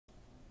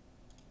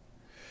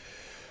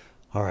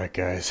Alright,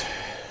 guys.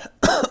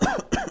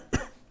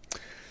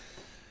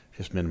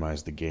 Just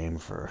minimized the game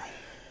for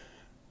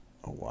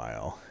a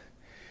while.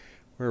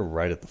 We're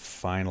right at the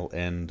final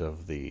end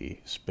of the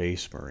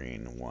Space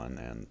Marine one,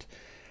 and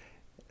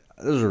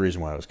there's a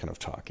reason why I was kind of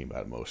talking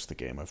about most of the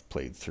game. I've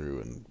played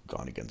through and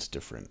gone against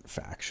different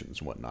factions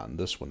and whatnot, and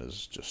this one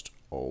is just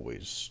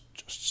always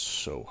just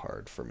so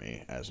hard for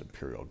me as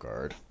Imperial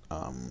Guard.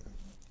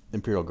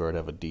 Imperial Guard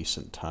have a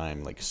decent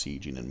time like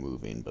sieging and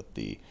moving, but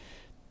the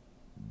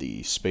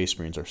Space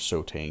Marines are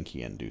so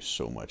tanky and do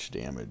so much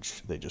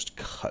damage. They just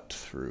cut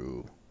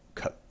through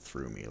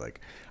me. Like,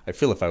 I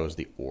feel if I was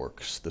the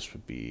Orcs, this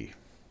would be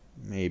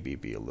maybe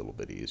be a little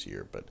bit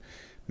easier, but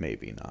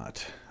maybe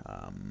not.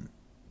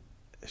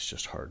 It's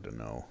just hard to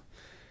know.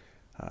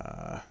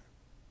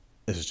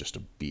 This is just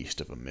a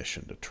beast of a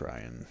mission to try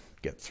and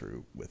get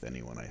through with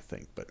anyone, I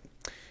think. But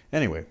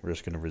anyway, we're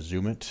just going to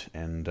resume it,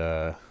 and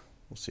we'll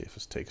see if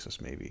this takes us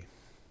maybe,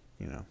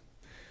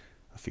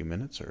 a few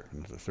minutes or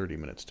another 30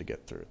 minutes to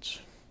get through. It's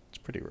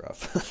pretty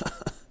rough.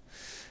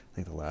 I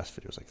think the last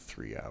video was like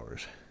 3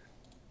 hours.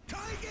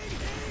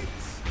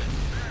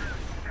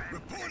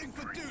 Reporting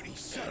for duty,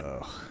 sir.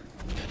 Ugh.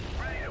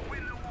 Ready to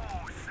win the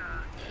war,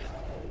 sir.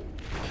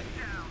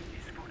 Down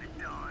is for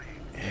the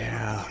dying.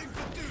 Yeah. Reporting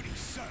for duty,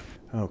 sir.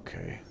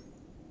 Okay.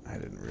 I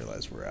didn't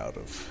realize we're out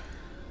of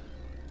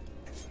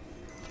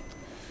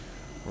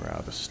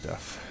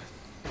stuff.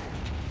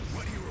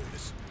 What are your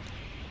orders?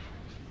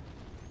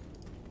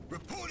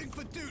 Reporting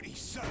for duty,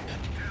 sir.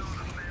 Tell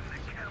the men the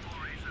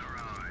cavalry's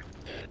arrived.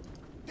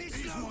 This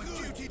is my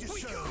duty to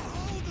serve.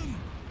 Hold them.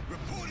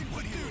 Reporting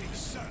for duty,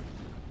 sir.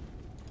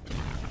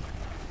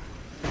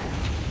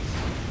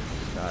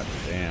 God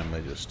damn,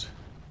 they just...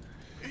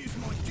 It is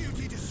my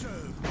duty to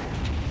serve.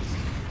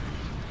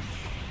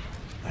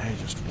 I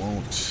just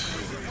won't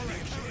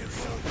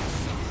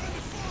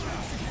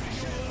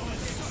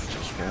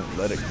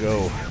let it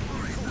go.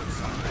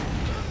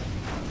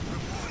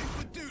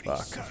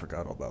 Fuck, I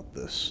forgot all about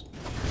this.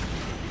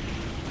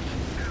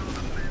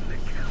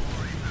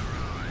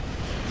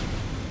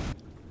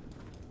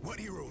 What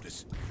are your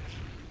orders?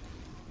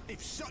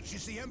 If such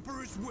is the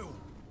Emperor's will,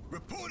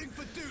 reporting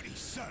for duty,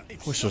 sir.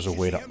 Wish there was a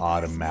way to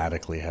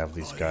automatically have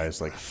these guys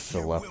like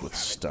fill up with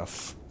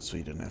stuff so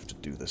you didn't have to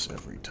do this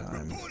every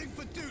time. Reporting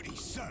for duty,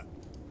 sir.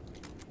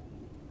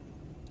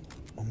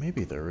 Well,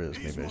 maybe there is.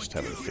 Maybe I just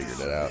haven't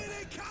figured it out.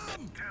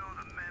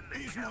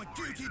 It is my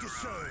duty to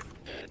serve.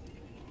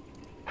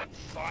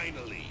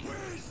 Finally,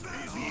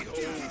 behold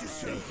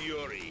the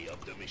fury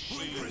of the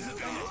machine.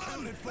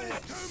 Accounted for, by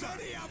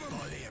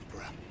the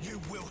Emperor. You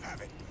will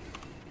have it.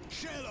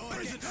 Shall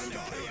I get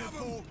accounted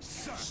for,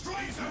 sir?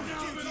 Straight from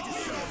duty to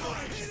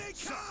serve. Here they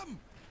come!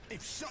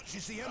 If such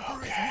is the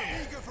Emperor's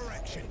will, eager for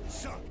action,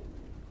 sir.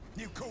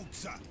 You called,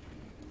 sir.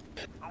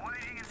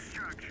 Awaiting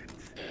instructions.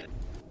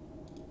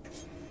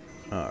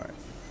 Alright.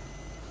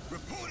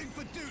 Reporting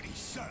for duty,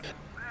 sir.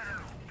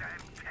 Well, damn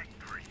tech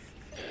priest.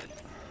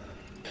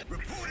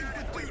 Reporting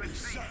for duty,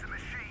 sir. The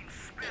machine's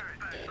spirit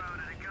backbone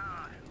of the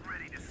guard,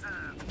 ready to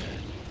serve.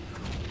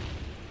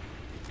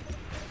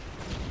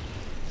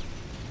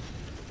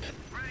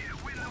 Ready to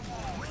win the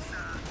war,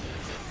 sir.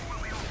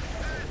 Will be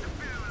officers to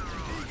fill the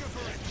role. Eager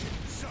for action,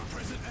 sir.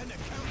 Present and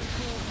accounted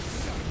for,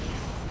 sir.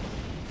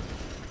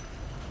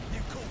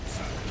 You called,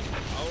 sir.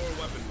 Our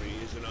weaponry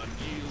is an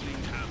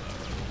unyielding hammer.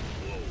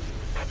 Whoa.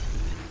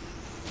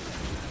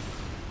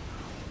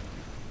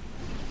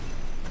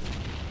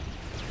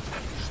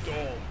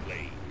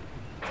 Stormblade.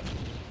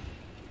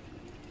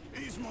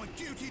 It is my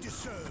duty to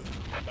serve.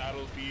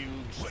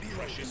 Battlefield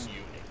suppression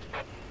unit.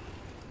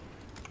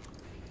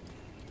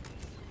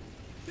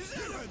 Is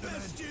that the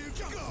best you've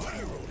got? What are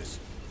your orders?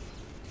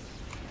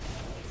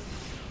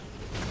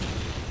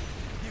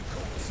 You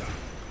called, sir.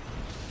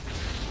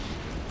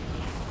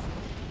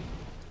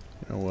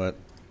 You know what?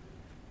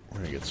 We're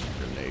gonna get some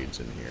grenades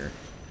in here.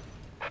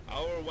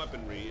 Our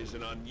weaponry is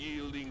an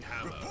unyielding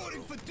hammer.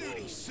 Reporting for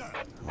duty, sir.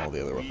 All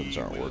the other weapons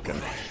aren't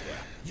working.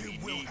 You We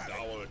will need have it.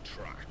 our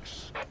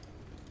tracks.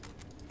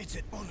 It's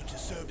an honor to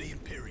serve the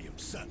Imperium,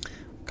 sir.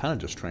 Kind of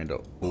just trying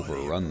to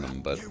overrun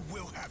them, but You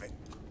will have it.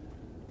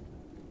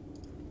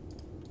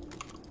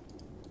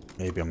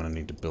 maybe I'm gonna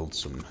need to build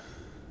some...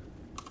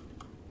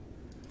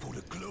 For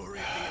the glory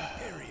of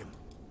the Imperium.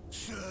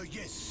 Sir,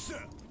 yes,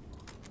 sir.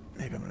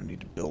 Maybe I'm gonna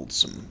need to build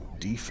some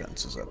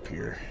defenses up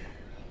here.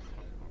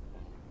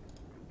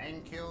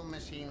 Thank you,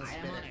 Machine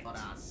Spirit, for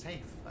our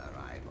safe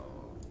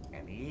arrival.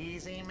 An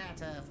easy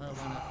matter for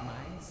one of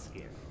my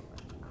skill.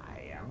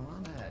 I am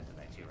honored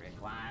that you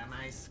require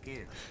my skill.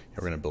 Yeah,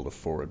 we're gonna build a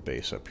forward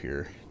base up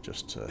here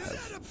just to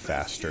have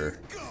faster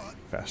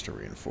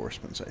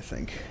reinforcements, I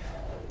think.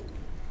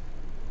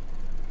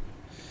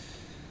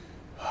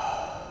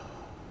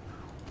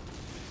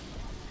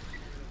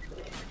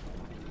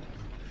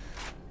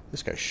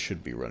 This guy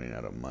should be running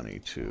out of money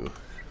too.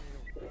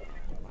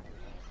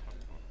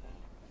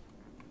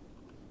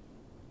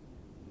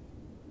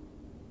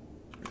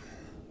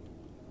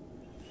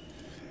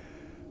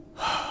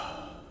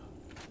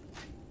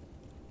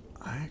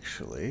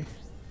 Actually,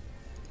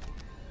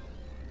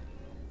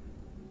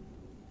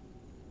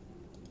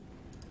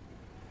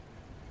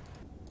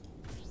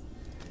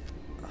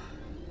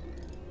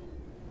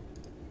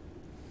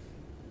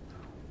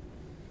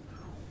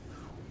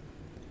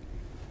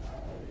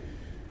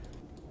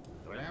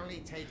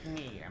 only take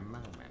me a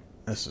moment.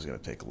 This is going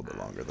to take a little bit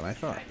longer than I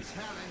thought. A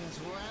challenge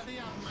worthy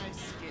of my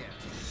skill.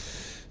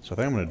 So I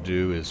think I'm going to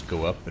do is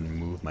go up and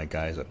move my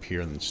guys up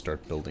here and then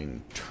start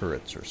building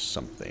turrets or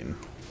something.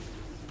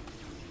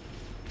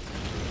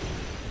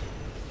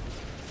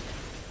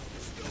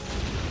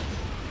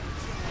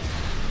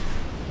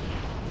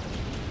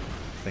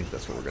 I think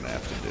that's what we're going to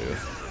have to do.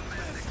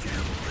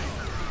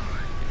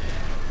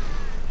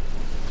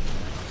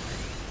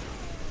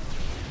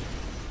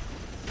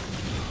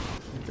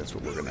 I think that's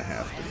what we're going to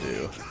have to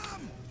do.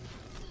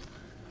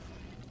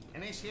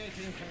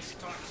 Initiating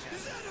construction.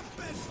 Is that the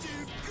best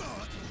you've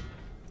got?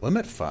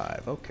 Limit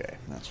 5. Okay,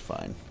 that's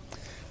fine.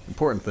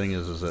 Important thing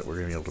is that we're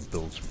going to be able to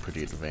build some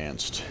pretty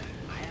advanced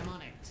I am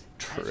on it.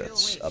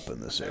 turrets up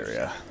in this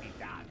area.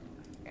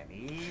 I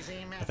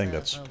I think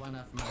that's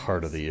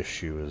part of the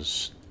issue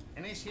is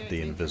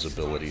the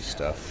invisibility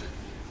stuff.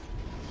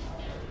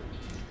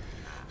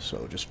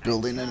 So just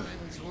building a Awaiting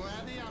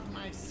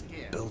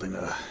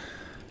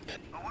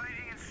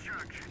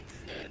instructions.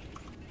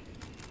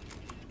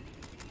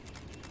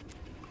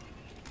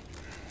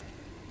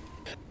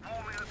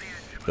 Warming up the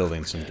engine.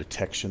 building some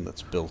detection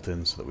that's built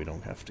in so that we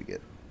don't have to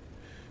get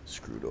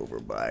screwed over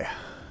by.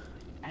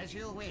 As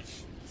you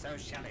wish, so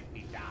shall it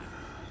be done.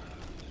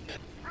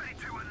 Ready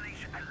to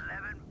unleash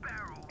 11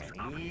 barrels An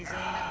of easy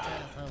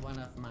matter for one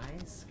of my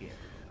skill.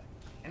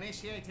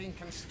 Initiating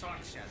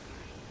construction.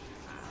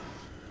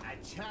 A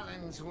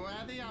challenge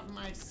worthy of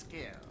my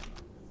skill.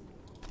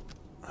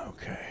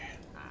 Okay.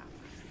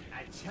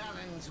 A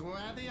challenge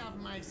worthy of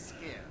my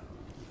skill.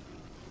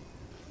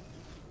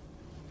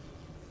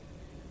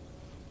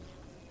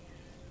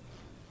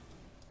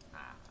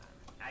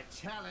 A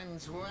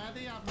challenge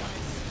worthy of my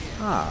skill.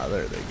 Ah,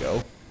 there they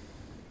go.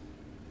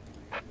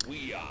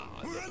 We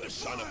are the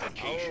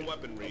personification. Our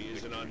weaponry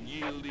is an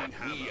unyielding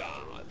hammer. We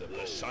are the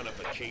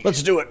personification.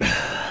 Let's do it.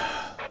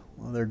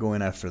 Well, they're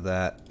going after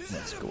that.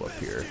 Let's go up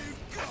here.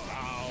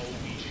 Now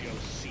we shall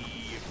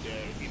see if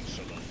their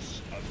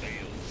insolence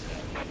avails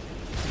them.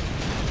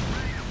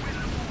 Ready to win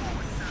the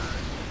war, sir.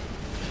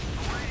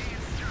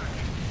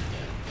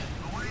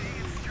 Awaiting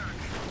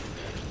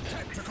instructions.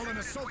 Tactical and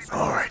assault.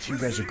 Alright, you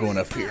guys are going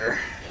up here.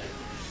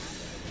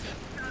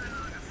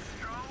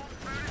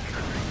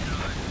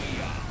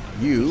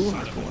 You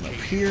are going up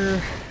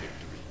here.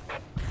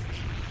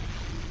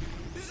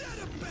 Is that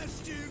the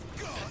best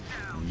you've got?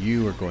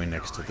 You are going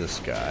next to this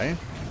guy.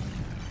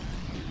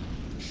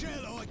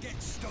 Shall I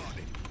get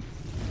started?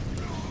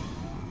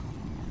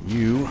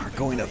 You are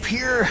going up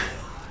here.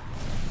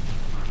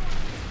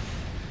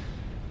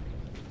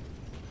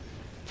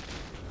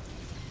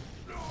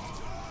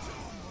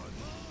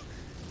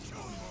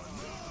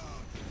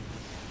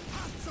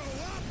 Hustle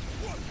up!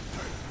 1, 2,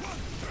 1,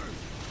 2!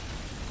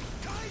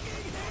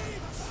 Taking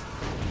hits!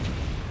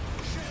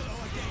 Shall I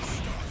get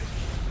started?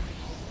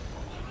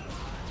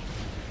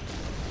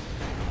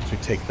 As we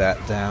take that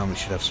down, we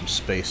should have some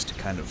space to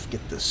kind of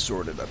get this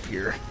sorted up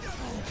here.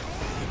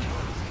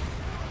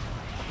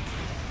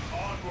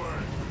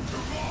 Onward to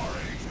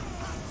glory!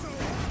 Hustle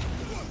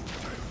up! 1,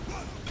 2,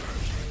 1, 2!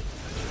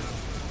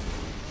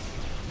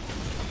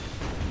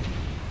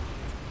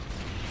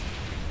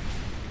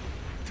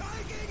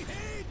 Taking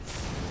hits!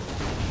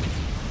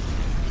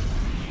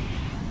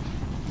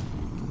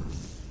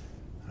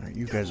 Alright,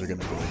 you guys are going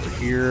to go over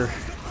here.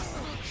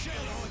 Shall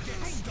I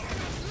get started?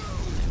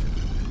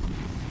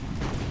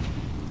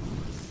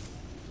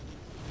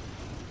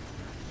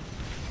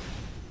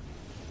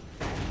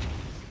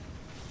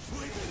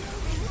 Sweep it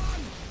out and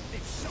run!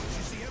 If such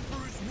is the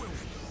Emperor's will.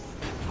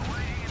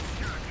 Awaiting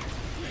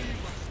instructions.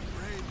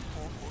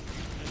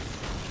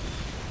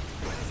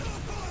 Where's our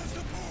fire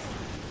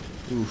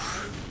support? Oof.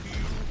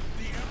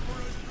 The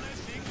Emperor's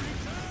blessing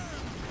return!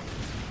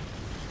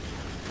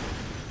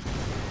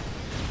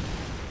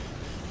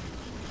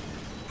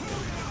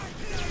 Hold back,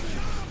 here they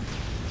come!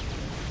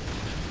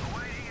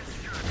 Awaiting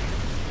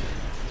instructions.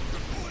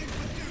 Reporting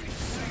for duty,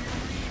 sir!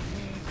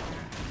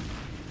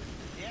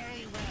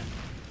 Very well,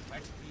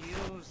 but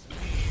use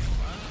me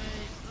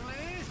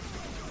wisely.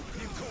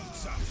 You called,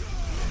 sir!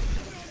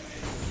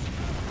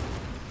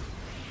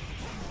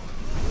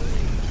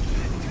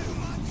 Too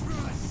much for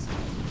us!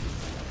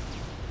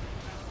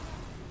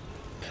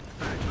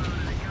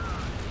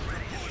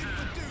 Reporting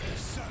for duty,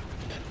 sir!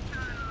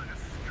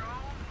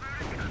 Stroll through the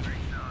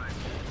countryside.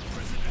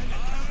 Present and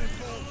accounted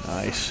for.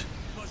 Nice.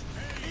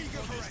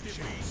 Eager for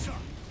action, sir!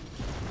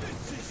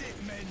 This is it,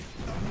 men!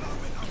 The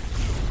moment of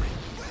glory!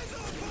 Where's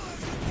our fire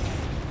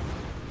support?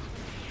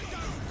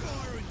 Don't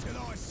fire until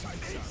I say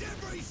so! It's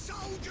every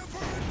soldier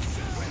for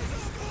himself! Where's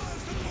our fire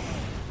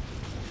support?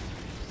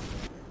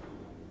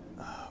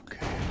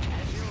 Okay.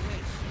 As you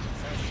wish,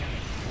 so shall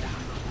it be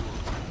done.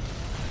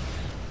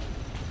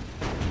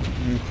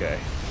 Okay.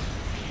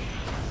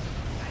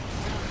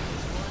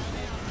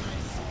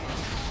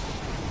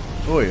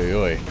 Oi, oi,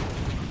 oi.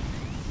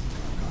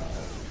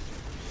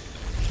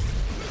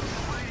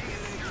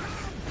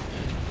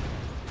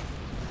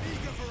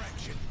 Eager for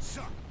action,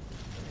 sir!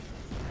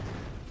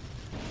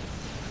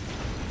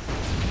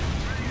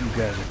 You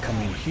guys are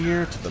coming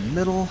here to the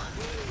middle.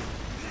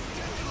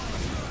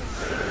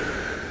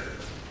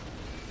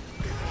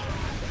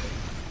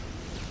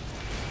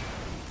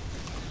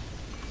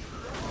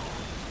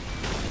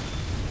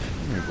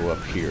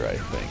 here, I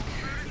think.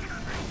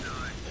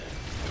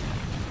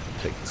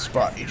 Take the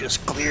spot you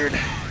just cleared.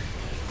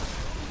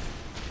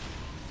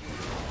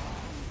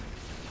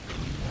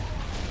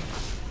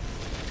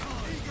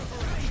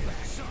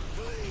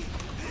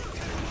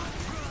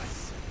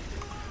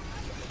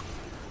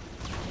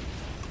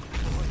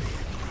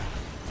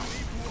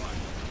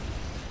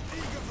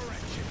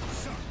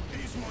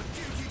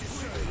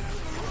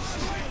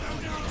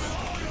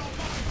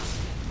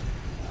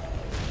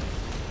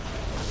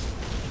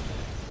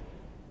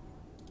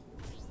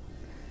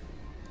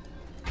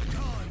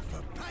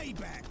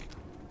 Payback!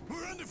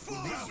 We're under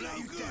fire! We'll let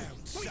you down,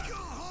 we can't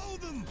hold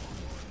them!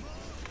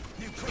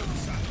 New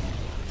cruiser!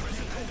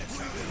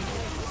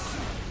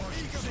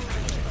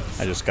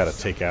 I just gotta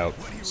take out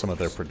some of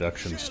their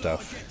production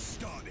stuff.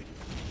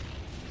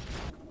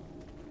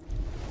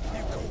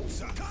 New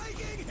cruiser!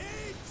 Taking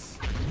hits!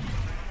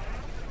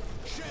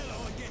 Shall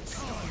I get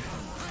started?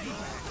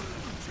 Payback!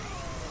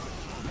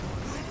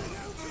 We've been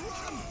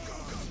overrun! Go,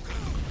 go, go!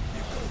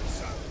 New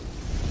cruiser!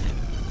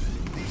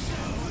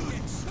 Shall I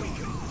get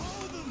started?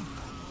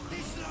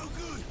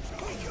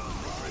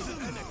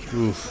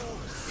 Oof.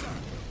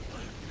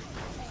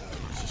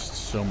 Just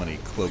so many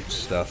cloaked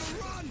stuff.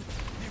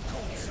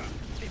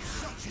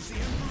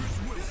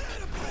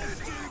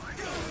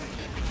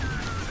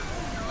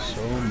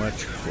 So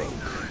much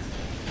cloak.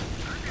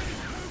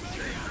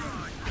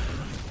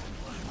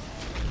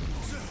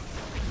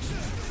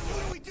 What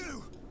do we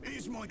do?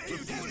 Here's my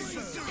duty to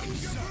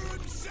himself.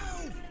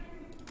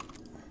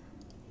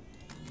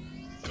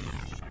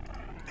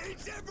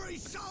 It's every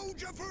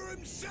soldier for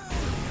himself!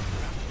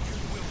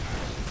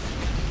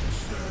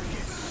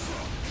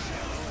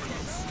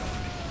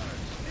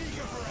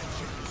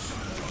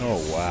 Oh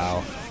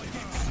wow.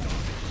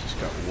 Just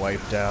got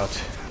wiped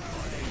out.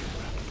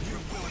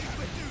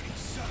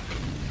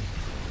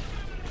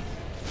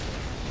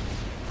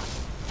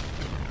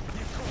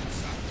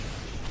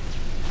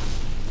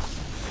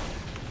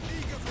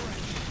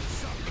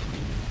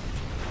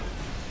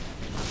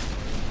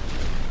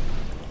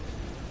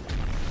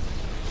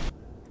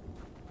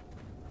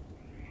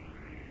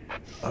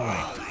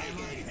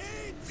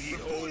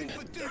 Behold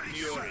the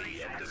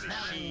fury of the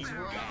machine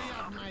Worthy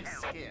god. of my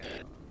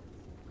skill.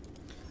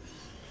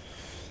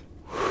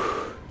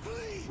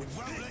 We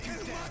won't let you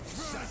down,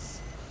 son.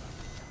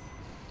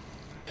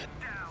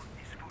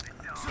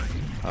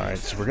 Alright,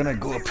 so we're gonna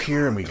go up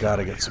here and we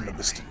gotta get some of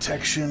this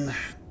detection.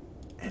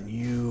 And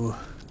you...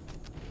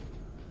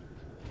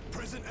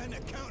 Present and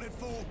accounted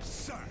for,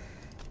 sir.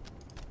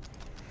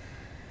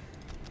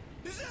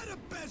 Is that the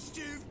best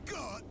you've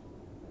got?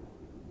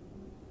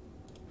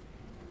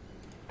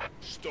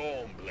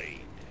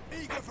 Stormblade.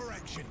 Eager for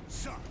action,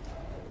 sir.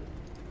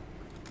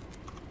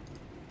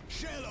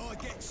 Shall I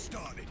get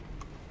started?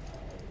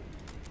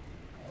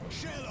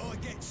 Shall I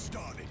get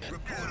started?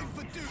 Reporting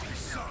for duty,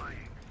 sir.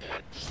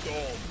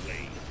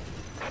 Stormblade.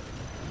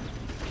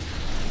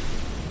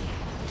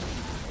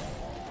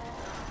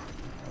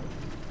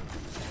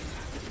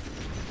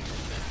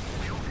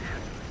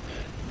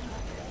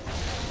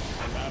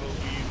 Battle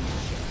wheel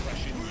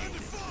suppression We're under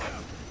unit.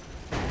 fire.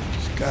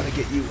 Just gotta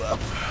get you up.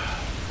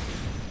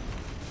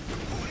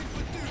 Reporting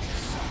for duty,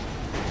 sir.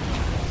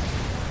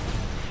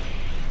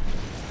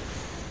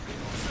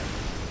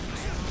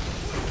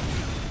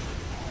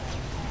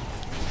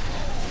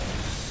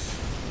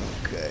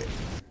 Okay.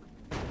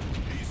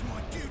 It is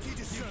my duty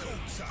to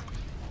serve, sir.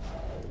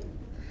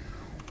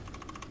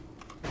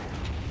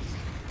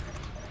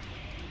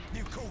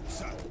 New call,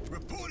 sir.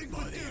 Reporting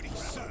for duty,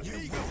 sir.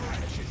 Eager for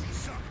action,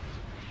 sir.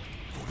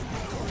 For the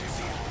glory of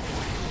the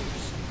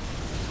Imperials.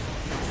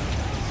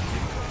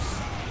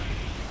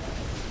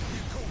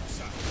 New call,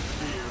 sir.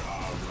 Fear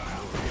our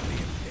glory of the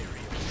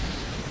Imperials.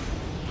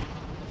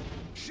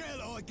 Shall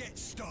I get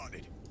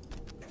started?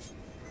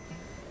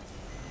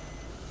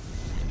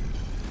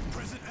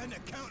 Present and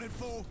accounted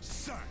for,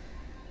 sir.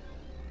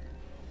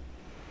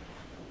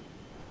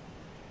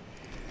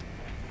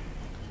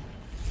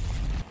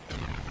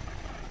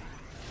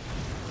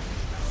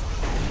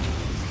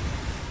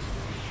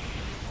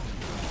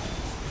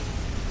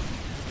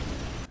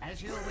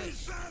 As you wish,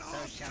 so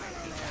shall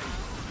it be done.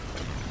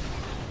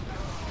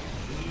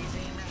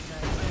 Easy matter.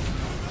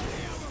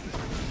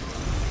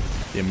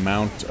 The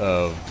amount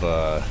of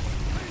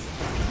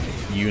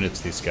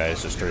units these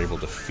guys just are able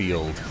to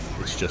field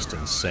is just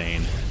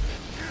insane.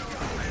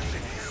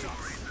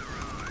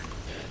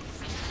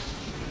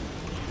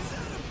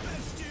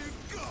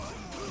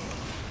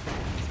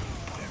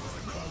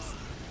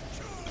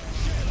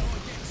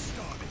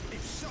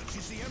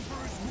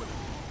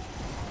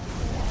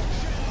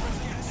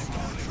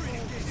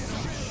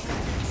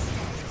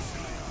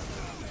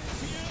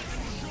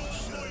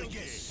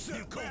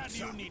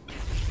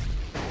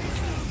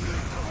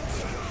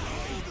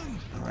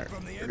 Alright,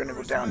 we're gonna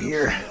go down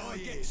here.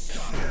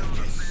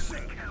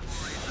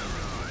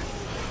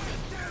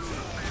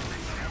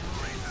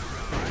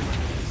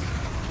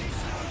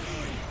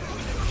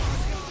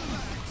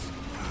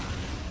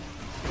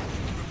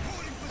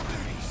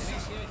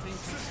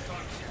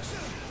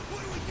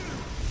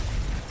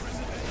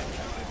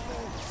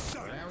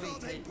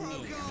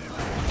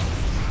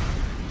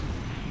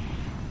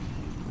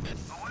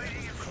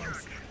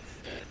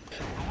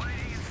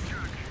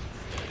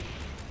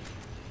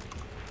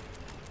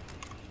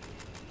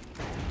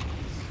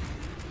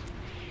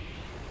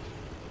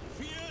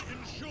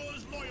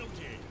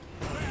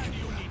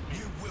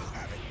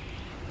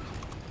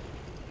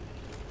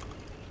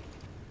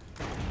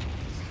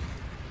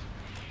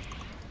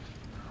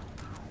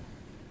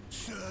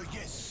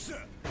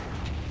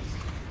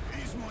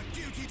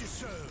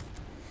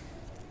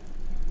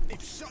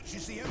 such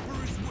is the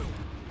Emperor's will.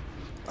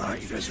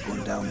 Alright, you guys are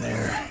going down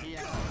there.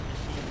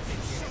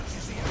 If such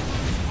is the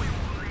Emperor's will.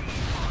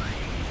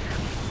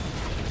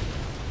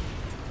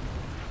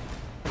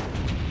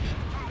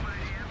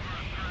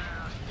 I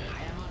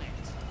am on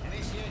it.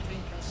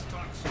 Initiating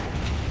construction.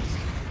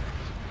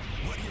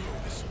 What are your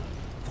orders?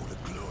 For the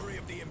glory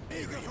of the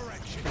Imperial. Eager for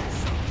action.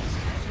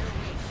 As you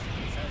wish,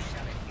 so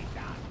shall it be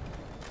done.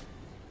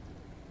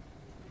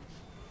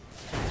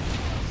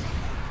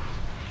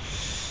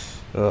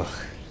 Ugh.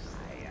 I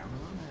am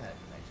honored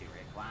that you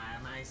require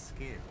my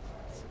skills.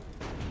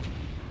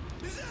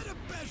 Is that the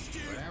best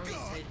Will you've only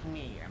got? take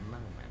me a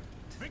moment.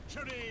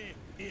 Victory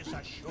is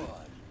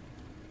assured.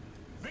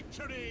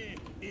 Victory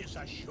is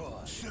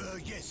assured. Sir,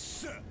 yes,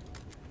 sir.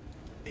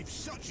 If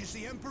such is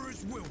the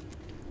Emperor's will.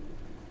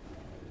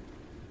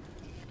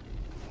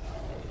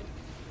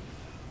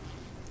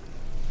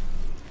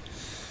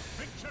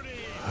 Victory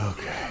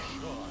Okay. is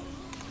assured.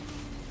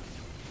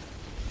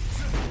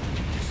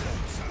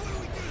 Sir, what do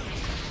we do?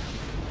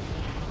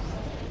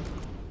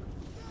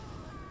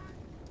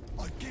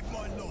 I'd give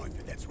my life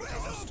if that's what I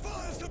asked. Where's our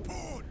fire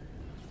support?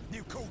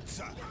 You called,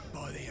 sir,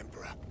 by the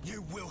Emperor.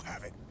 You will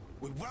have it.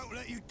 We won't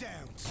let you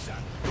down, sir.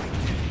 We did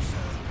it, sir.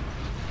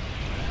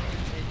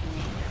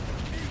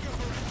 Eager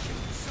for action,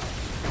 sir.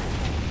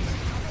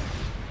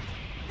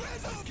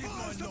 Where's our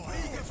fire support?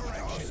 Eager for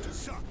action,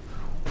 sir.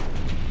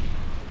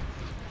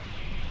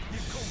 You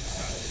called,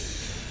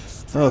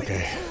 sir.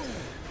 Okay.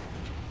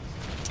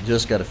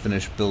 Just gotta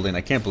finish building.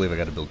 I can't believe I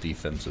gotta build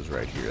defenses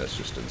right here. That's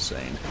just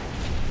insane.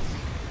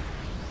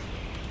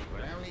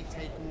 Will only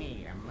take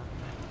me a moment.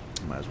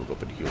 Might as well go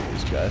up and heal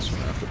these guys so I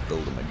don't have to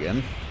build them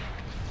again.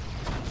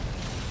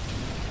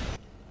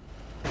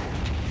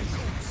 You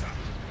called, sir.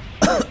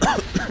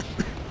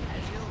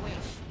 As you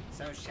wish,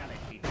 so shall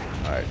it be done.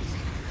 Alright.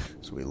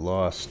 So we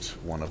lost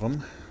one of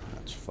them.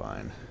 That's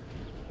fine.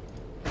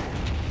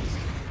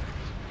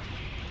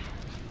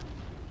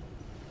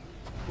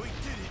 We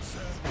did it,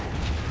 sir.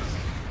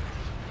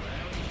 Will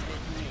only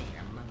take me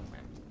a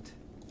moment.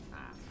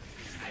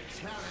 A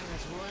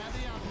challenge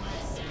worthy of my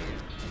skill.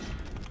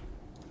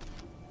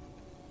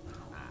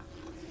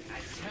 A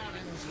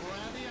challenge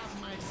worthy of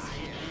my skill. I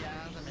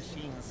hear the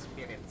machine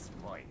spirit's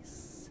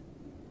voice.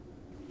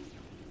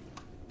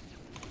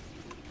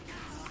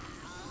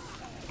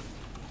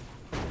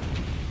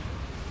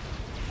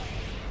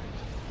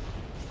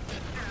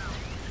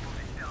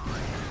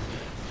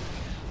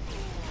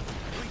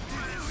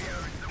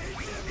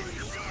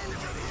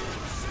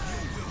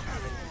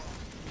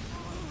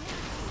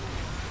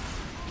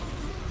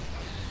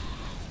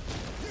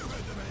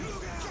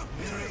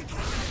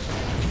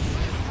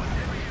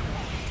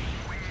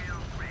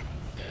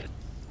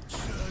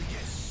 Sir,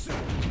 yes, sir.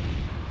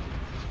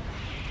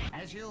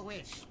 As you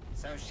wish,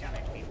 so shall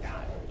it be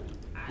done.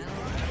 I'll Look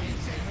out!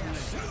 Here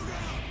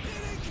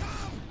they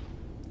come!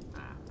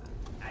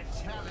 a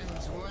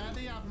challenge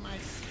worthy of my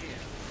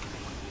skill.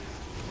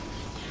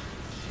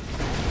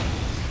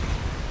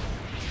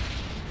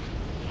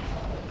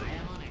 I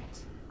am on it.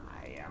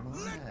 I am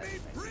honored Let me that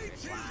you preach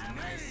his require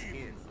my name.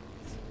 skills.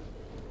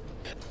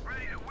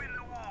 Ready to win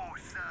the war,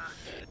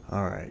 sir.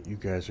 Alright, you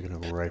guys are gonna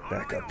go right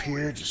back up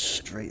here, just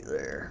straight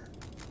there.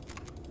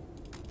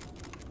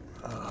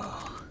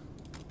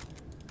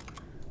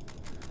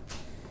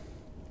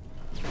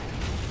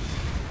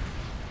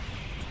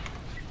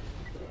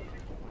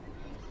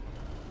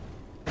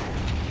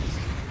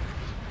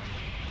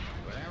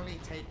 Will only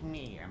take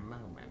me a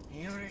moment.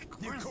 You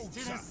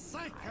requested a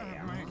cycle, I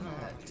am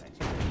honored that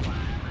you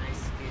require my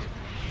skills.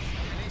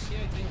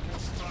 Initiating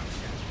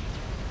construction.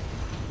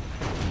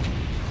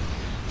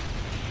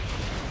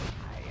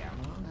 I am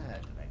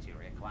honored that you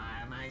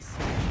require my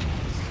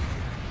skills.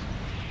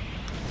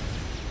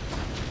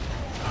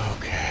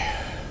 Okay.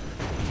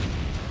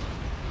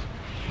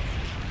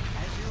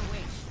 As you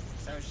wish,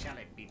 so shall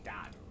it be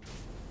done.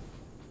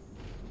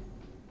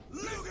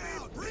 Look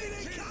out! Here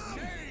they come!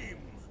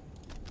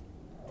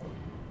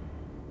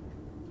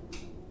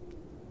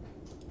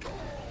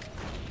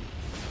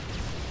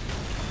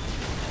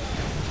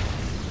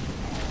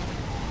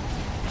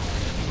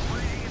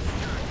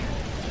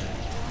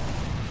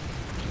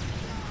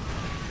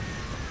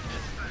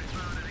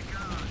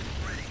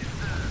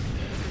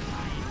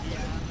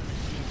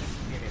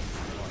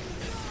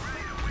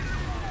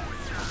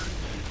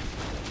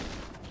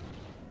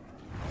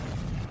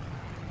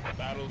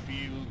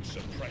 Battlefield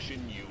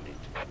suppression unit.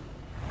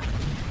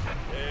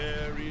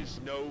 There is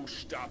no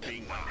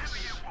stopping us.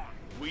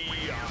 We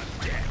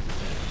are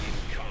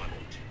death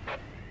incarnate.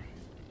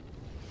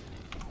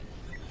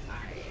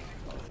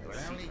 It will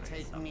only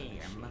take me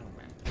a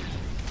moment.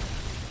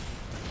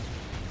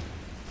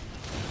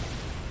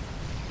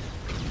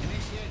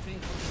 Initiating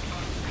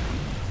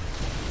construction.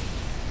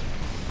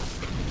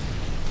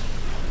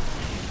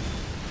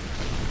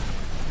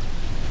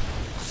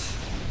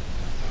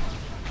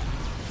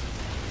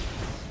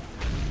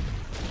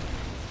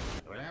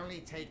 It will only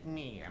take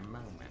me a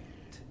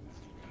moment.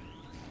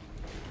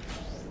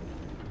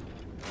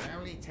 It will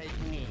only take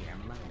me a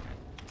moment.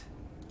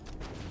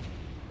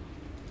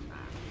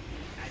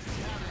 A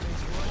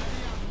challenge worthy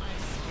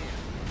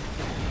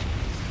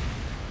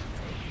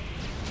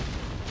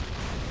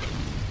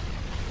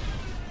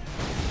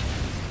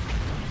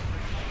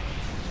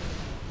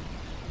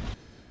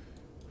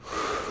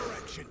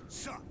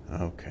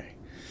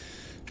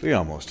We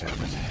almost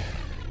have it.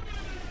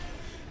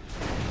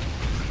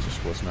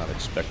 Just was not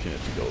expecting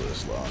it to go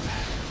this long.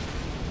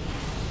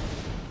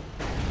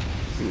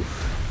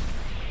 Oof.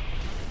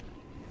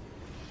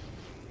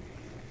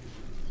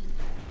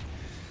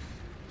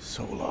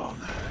 So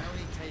long.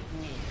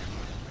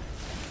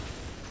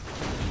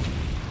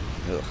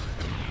 Ugh.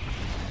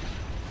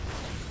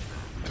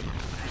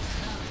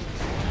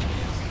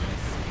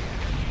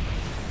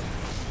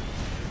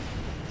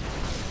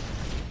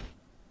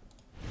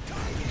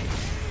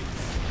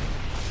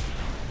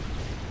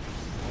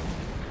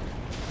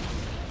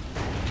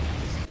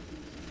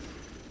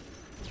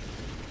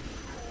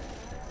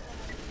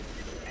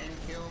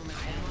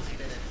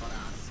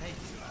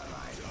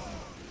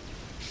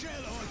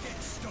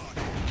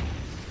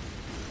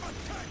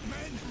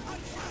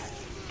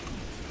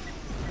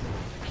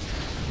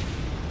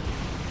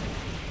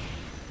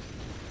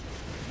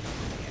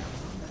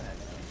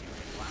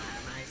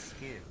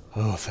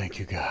 Oh, thank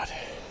you, God.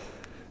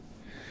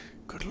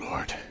 Good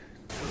Lord.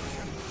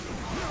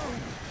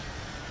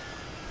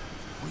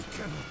 We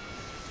cannot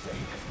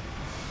fail.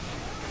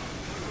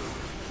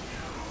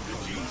 The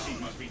gene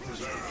seed must be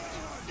preserved.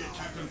 Get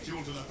Captain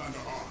Fuel to the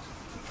Thunderhawk.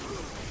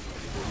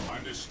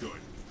 Understood.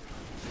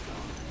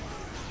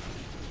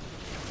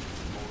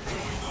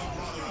 Join the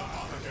Brother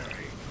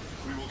Apothecary.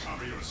 We will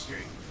cover your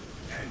escape.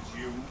 And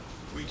you?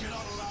 We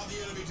cannot allow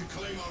the enemy to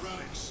claim our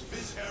relics.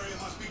 This area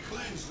must be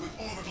cleansed with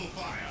orbital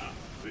fire.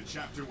 The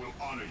chapter will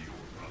honor you,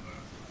 brother.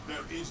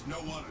 There is no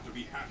honor to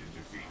be had in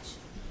defeat.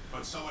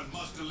 But someone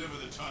must deliver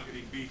the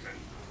targeting beacon.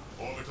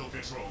 Orbital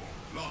control.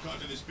 Lock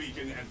onto this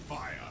beacon and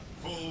fire.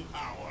 Full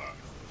power.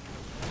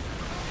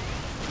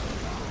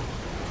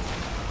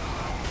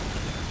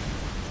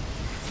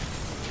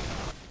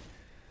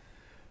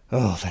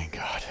 Oh, thank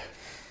God.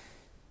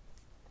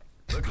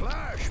 The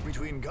clash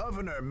between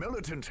Governor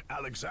Militant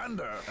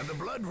Alexander and the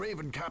Blood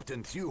Raven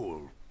Captain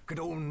Thule could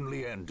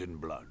only end in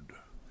blood.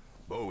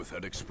 Both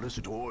had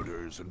explicit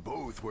orders, and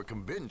both were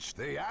convinced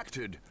they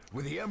acted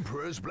with the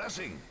Emperor's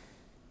blessing.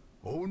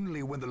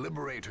 Only when the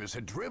Liberators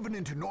had driven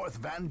into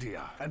North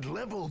Vandia and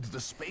leveled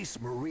the Space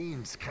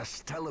Marines'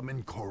 Castellum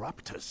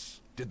Incorruptus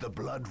did the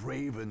Blood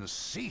Ravens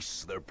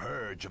cease their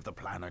purge of the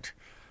planet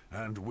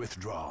and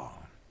withdraw.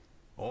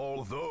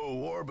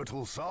 Although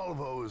orbital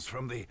salvos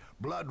from the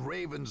Blood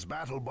Ravens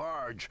battle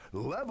barge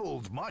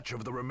leveled much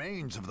of the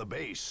remains of the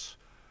base,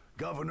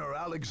 Governor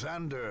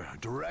Alexander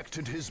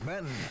directed his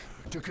men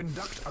to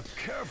conduct a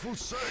careful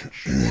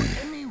search for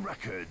any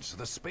records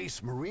the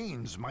Space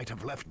Marines might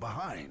have left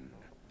behind.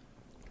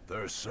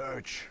 Their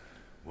search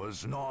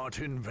was not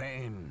in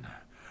vain,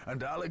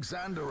 and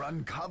Alexander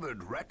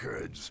uncovered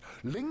records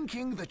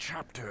linking the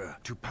chapter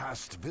to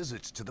past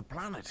visits to the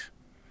planet,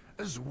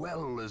 as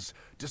well as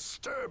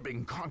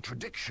disturbing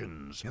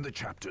contradictions in the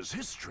chapter's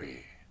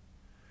history.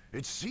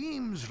 It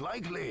seems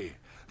likely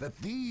that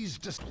these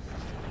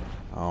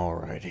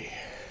Alrighty.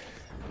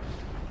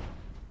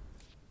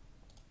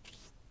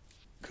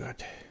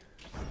 Good.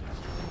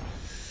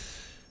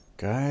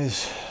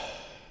 Guys,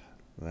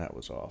 that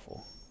was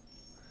awful.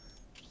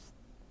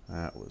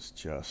 That was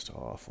just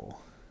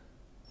awful.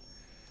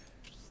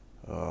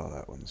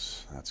 Oh,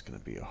 that's gonna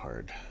be a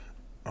hard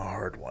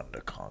one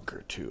to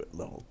conquer too at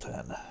level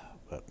 10,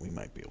 but we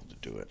might be able to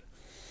do it.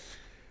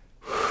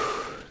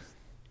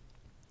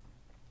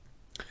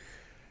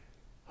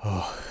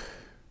 Oh,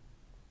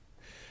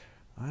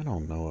 I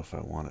don't know if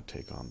I want to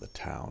take on the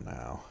Tau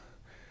now.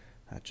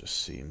 That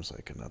just seems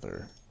like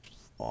another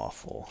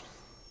awful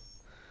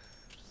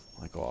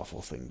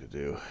thing to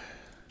do.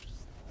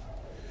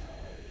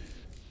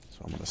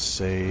 So I'm gonna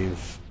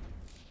save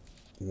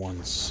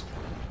once.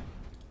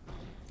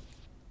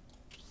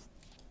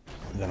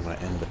 Then I'm going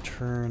to end the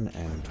turn,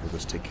 and we'll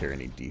just take care of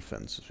any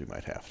defenses we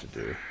might have to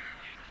do.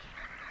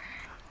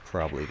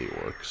 Probably the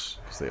orcs,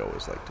 because they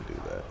always like to do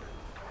that.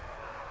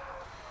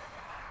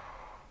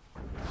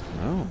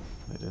 No,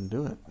 they didn't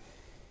do it.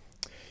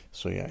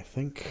 So yeah, I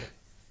think,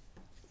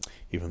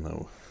 even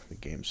though the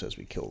game says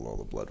we killed all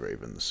the Blood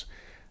Ravens,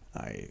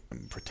 I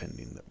am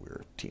pretending that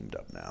we're teamed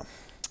up now.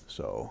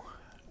 So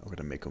we're going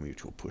to make a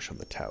mutual push on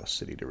the Tau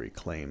City to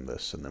reclaim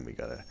this, and then we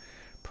got to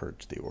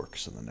purge the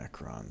orcs and the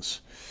Necrons.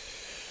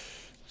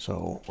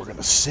 So we're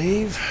gonna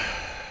save,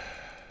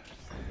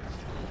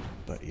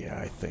 but yeah,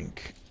 I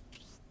think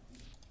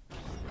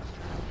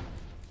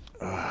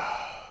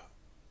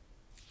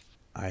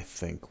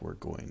we're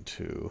gonna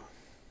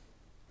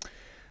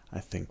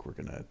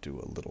do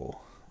a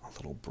little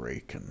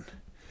break, and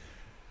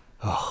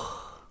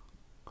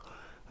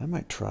I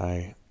might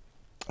try.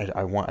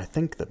 I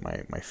think that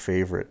my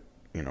favorite,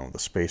 the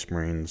Space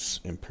Marines,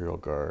 Imperial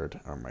Guard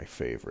are my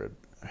favorite.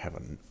 I have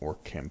an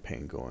orc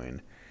campaign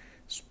going.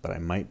 But I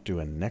might do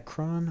a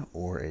Necron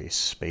or a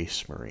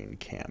Space Marine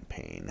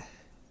campaign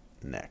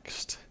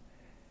next.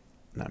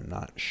 And I'm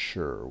not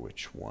sure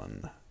which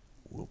one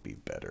will be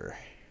better.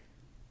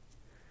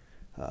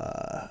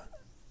 I'm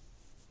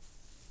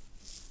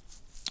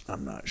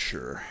not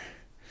sure.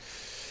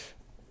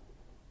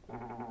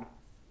 We'll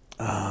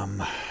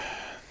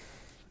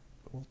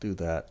do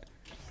that.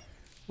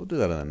 We'll do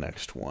that in the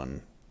next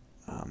one.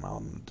 I'm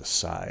going to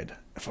decide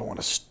if I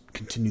want to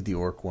continue the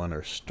Orc one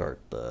or start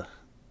the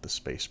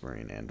Space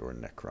Marine and or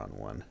Necron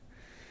one.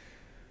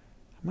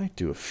 I might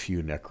do a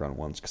few Necron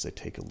ones because they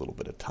take a little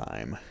bit of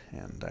time,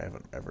 and I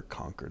haven't ever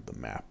conquered the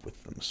map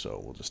with them, so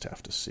we'll just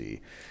have to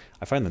see.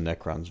 I find the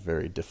Necrons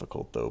very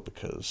difficult, though,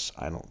 because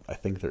I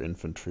think their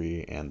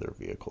infantry and their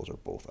vehicles are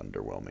both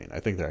underwhelming. I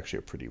think they're actually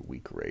a pretty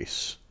weak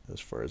race as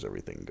far as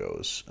everything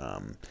goes.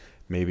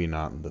 Maybe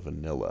not in the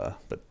vanilla,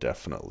 but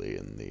definitely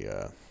in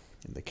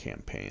the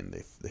campaign,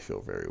 they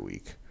feel very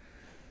weak.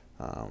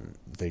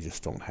 They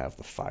just don't have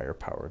the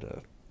firepower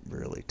to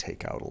really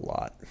take out a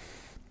lot.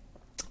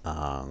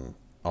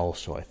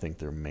 Also, I think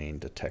their main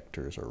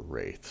detectors are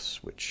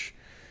wraiths, which,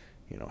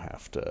 you know,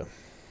 have to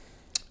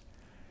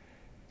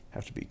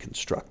be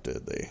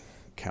constructed. They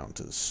count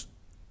as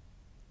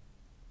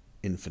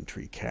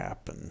infantry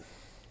cap, and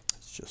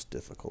it's just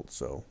difficult.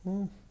 So,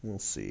 well, we'll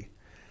see.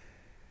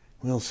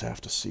 We'll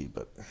have to see,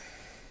 but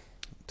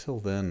until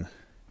then,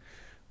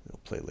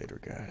 we'll play later,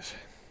 guys.